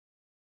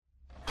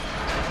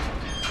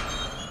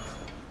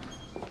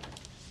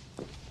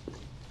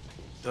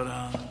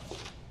Ta-da.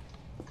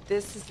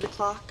 This is the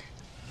clock?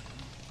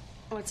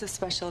 What's so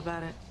special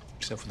about it?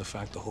 Except for the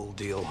fact the whole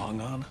deal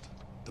hung on it.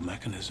 The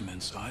mechanism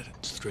inside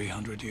it's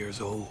 300 years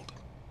old.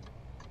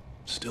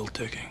 Still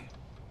ticking.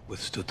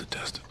 Withstood the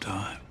test of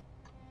time.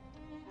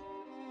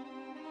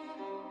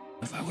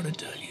 If I were to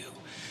tell you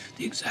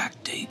the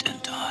exact date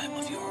and time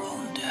of your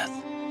own death...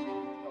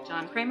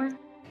 John Kramer?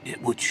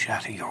 It would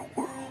shatter your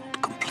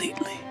world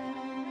completely.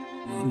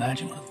 Can you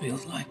imagine what it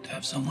feels like to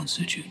have someone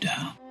sit you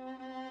down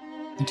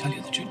and tell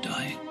you that you're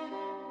dying?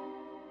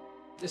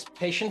 This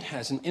patient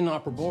has an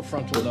inoperable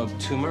frontal lobe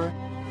tumor.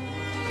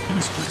 In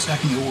a split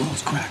second, your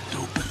world's cracked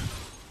open.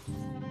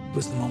 It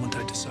was the moment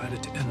I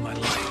decided to end my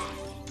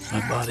life.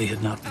 My body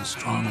had not been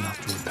strong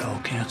enough to repel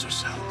cancer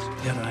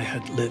cells, yet I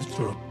had lived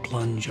through a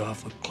plunge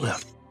off a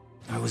cliff.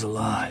 I was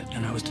alive,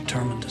 and I was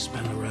determined to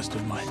spend the rest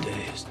of my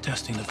days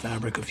testing the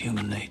fabric of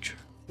human nature.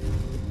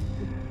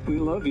 We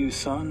love you,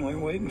 son. We're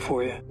waiting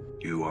for you.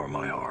 You are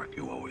my heart.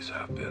 You always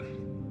have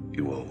been.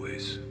 You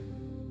always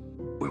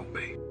will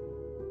be.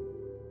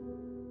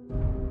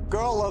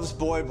 Girl loves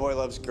boy, boy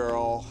loves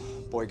girl.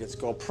 Boy gets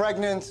girl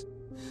pregnant.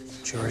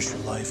 Cherish your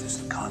life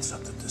is the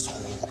concept that this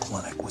whole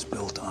clinic was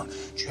built on.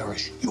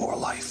 Cherish your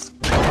life.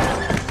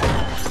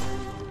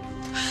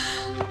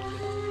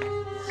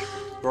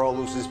 Girl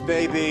loses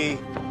baby.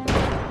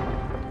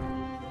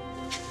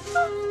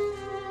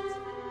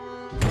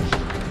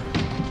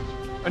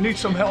 I need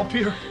some help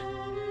here.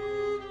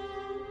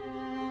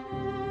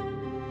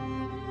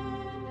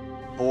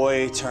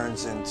 Boy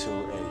turns into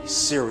a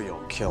serial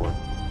killer.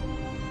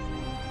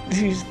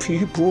 These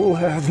people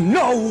have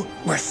no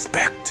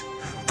respect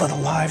for the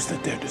lives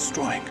that they're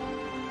destroying.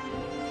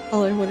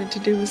 All I wanted to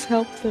do was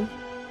help them.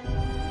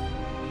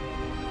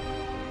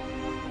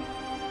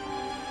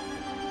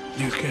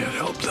 You can't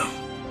help them.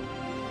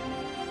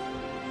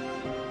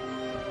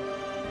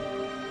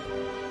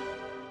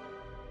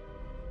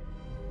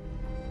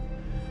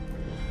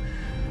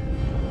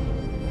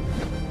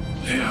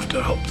 They have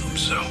to help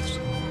themselves.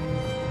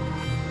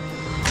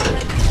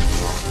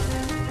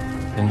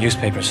 The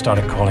newspapers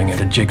started calling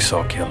it a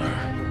Jigsaw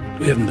Killer.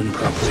 We haven't been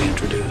properly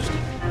introduced.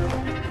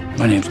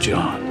 My name's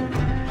John.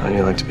 How do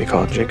you like to be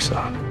called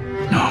Jigsaw?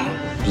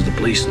 No, it was the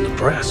police and the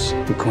press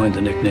who coined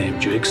the nickname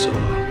Jigsaw.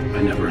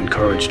 I never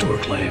encouraged or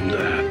claimed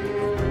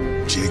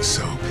that.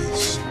 Jigsaw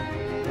piece.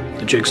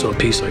 The jigsaw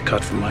piece I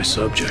cut from my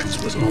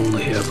subjects was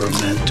only ever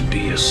meant to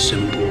be a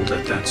symbol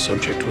that that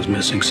subject was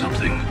missing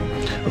something.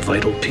 A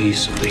vital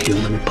piece of the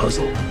human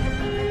puzzle.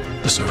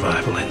 The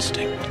survival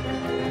instinct.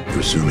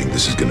 Presuming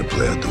this is gonna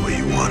play out the way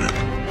you want it.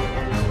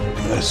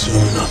 I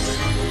assume nothing.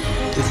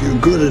 If you're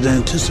good at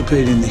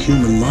anticipating the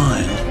human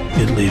mind,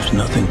 it leaves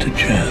nothing to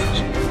chance.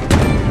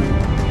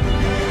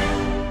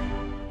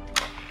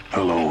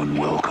 Hello and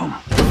welcome.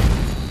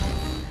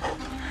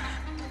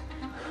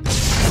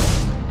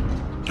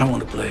 I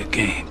want to play a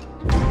game.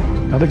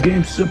 Now the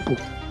game's simple.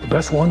 The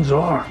best ones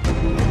are.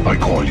 I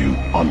call you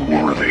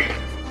unworthy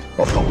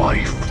of the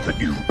life that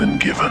you've been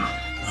given.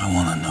 I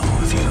want to know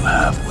if you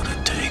have what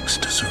it takes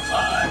to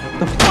survive.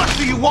 The fuck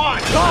do you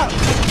want?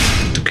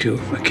 The cure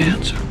for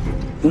cancer.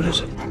 What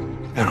is it?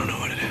 I don't know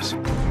what it is,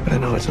 but I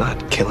know it's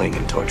not killing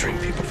and torturing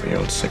people for your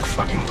own sick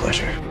fucking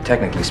pleasure.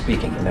 Technically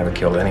speaking, he never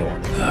killed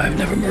anyone. I've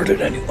never murdered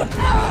anyone. He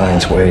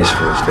finds ways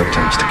for his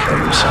victims to kill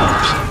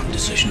themselves.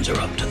 Decisions are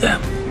up to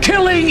them.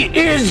 Killing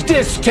is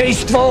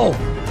distasteful.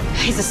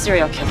 He's a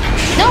serial killer.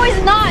 No,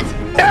 he's not!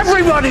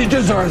 Everybody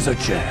deserves a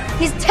chance.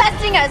 He's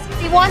testing us.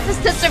 He wants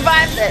us to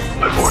survive this.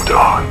 Before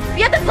dawn,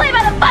 We have to play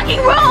by the fucking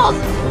rules!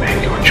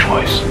 make your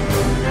choice.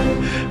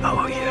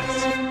 Oh,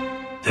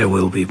 yes. There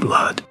will be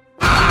blood.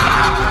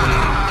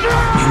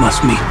 You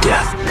must meet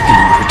death in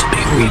order to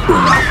be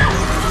reborn.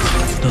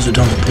 Those who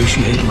don't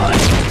appreciate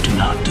life do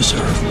not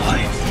deserve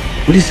life.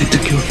 What do you think the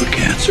cure for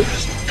cancer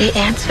is? The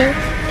answer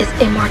is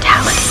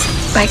immortality.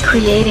 By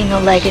creating a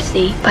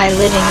legacy, by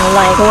living a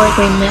life worth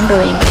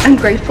remembering. I'm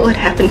grateful it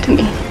happened to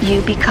me.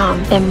 You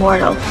become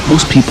immortal.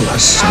 Most people are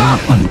so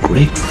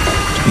ungrateful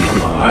to be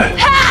alive.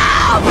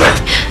 Help!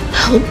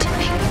 Help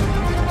me.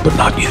 But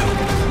not you.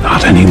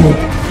 Not anymore.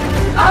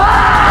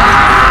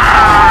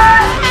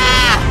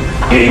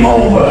 Game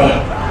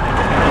over.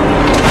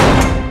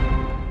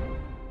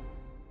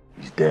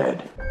 He's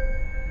dead.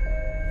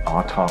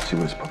 Autopsy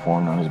was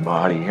performed on his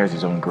body. He has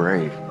his own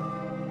grave.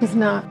 He's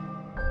not.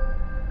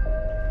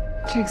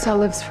 Jigsaw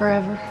lives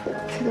forever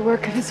through the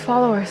work of his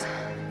followers.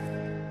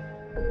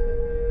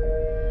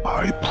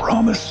 I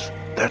promise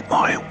that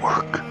my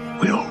work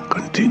will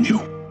continue.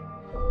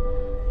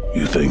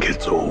 You think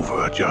it's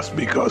over just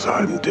because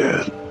I'm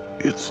dead?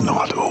 It's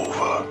not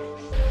over.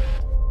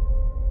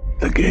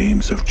 The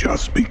games have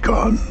just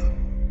begun.